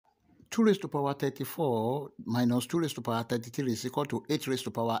2 raised to power 34 minus 2 raised to power 33 is equal to 8 raised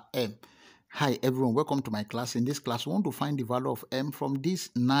to power m. Hi everyone, welcome to my class. In this class, we want to find the value of m from this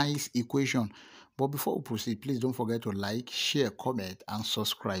nice equation. But before we proceed, please don't forget to like, share, comment, and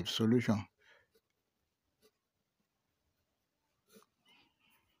subscribe. Solution.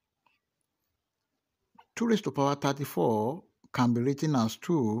 Two raised to power 34 can be written as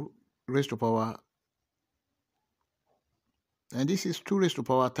 2 raised to power, and this is 2 raised to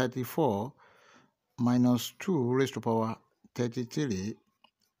power 34 minus 2 raised to power 33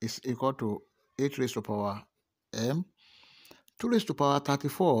 is equal to 8 raised to power m. 2 raised to power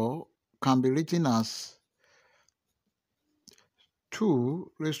 34 can be written as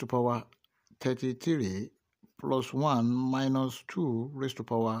 2 raised to power 33 plus 1 minus 2 raised to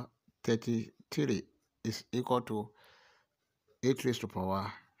power 33 is equal to 8 raised to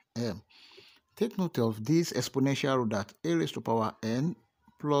power m. Take note of this exponential rule that a raised to power n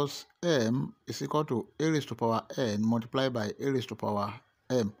plus m is equal to a raised to power n multiplied by a raised to power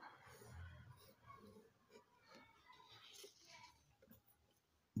m.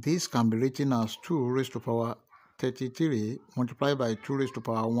 This can be written as 2 raised to power 33 multiplied by 2 raised to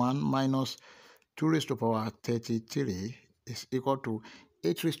power 1 minus 2 raised to power 33 is equal to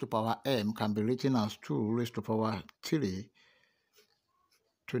 8 raised to power m can be written as 2 raised to power 3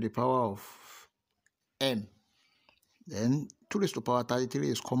 to the power of m. Then 2 raised to power 33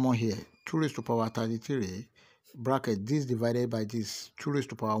 is common here. 2 raised to power 33 bracket this divided by this 2 raised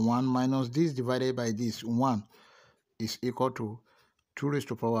to power 1 minus this divided by this 1 is equal to 2 raised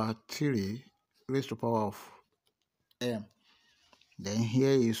to power 3 raised to power of m. Then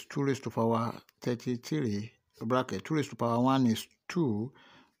here is 2 raised to power 33 bracket 2 raised to power 1 is 2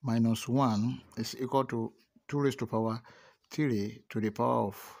 minus 1 is equal to 2 raised to power 3 to the power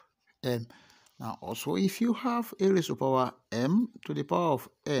of m. Now also, if you have a raised to power m to the power of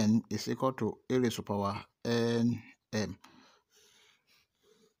n is equal to a raised to power nm.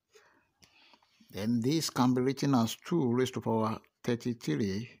 Then this can be written as 2 raised to power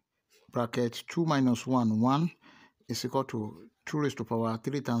 33 bracket 2 minus 1 is equal to 2 raised to power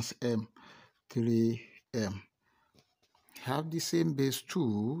 3 times m, 3m. Have the same base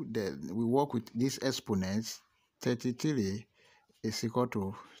 2, then we work with these exponents. 33 is equal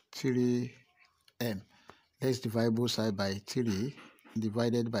to 3m. Let's divide both sides by 3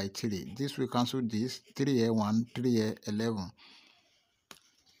 divided by 3. This will cancel this. 3 here 1, 3 here 11.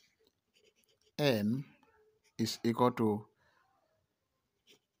 M is equal to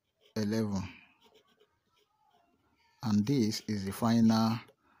 11. And this is the final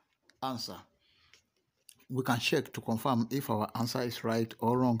answer. We can check to confirm if our answer is right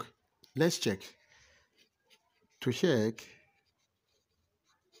or wrong. Let's check. To check,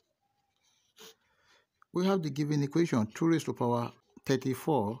 we have the given equation 2 raised to power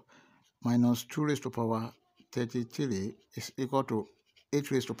 34 minus 2 raised to power 33 is equal to 8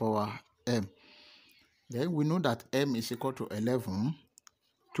 raised to power m. Then we know that m is equal to 11.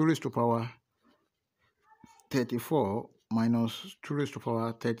 2 raised to power 34 minus 2 raised to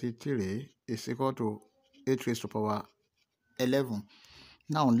power 33 is equal to 8 raised to power 11.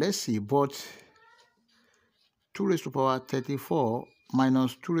 Now let's see, but 2 raised to power 34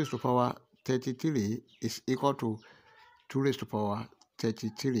 minus 2 raised to power 33 is equal to 2 raised to power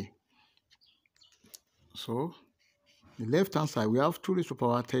 33. So the left hand side, we have 2 raised to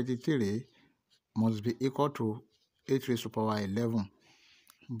power 33 must be equal to 8 raised to power 11.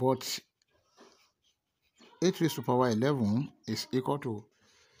 But 8 raised to power 11 is equal to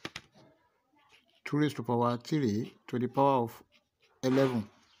 2 raised to power 3 to the power of 11.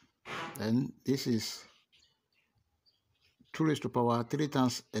 Then this is 2 raised to power 3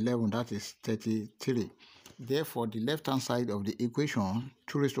 times 11, that is 33. Therefore, the left-hand side of the equation,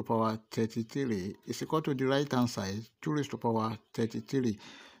 2 raised to power 33, is equal to the right-hand side, 2 raised to power 33,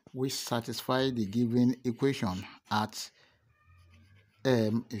 which satisfy the given equation at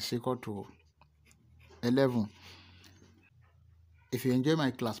m is equal to 11. If you enjoy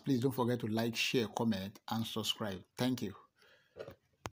my class, please don't forget to like, share, comment, and subscribe. Thank you.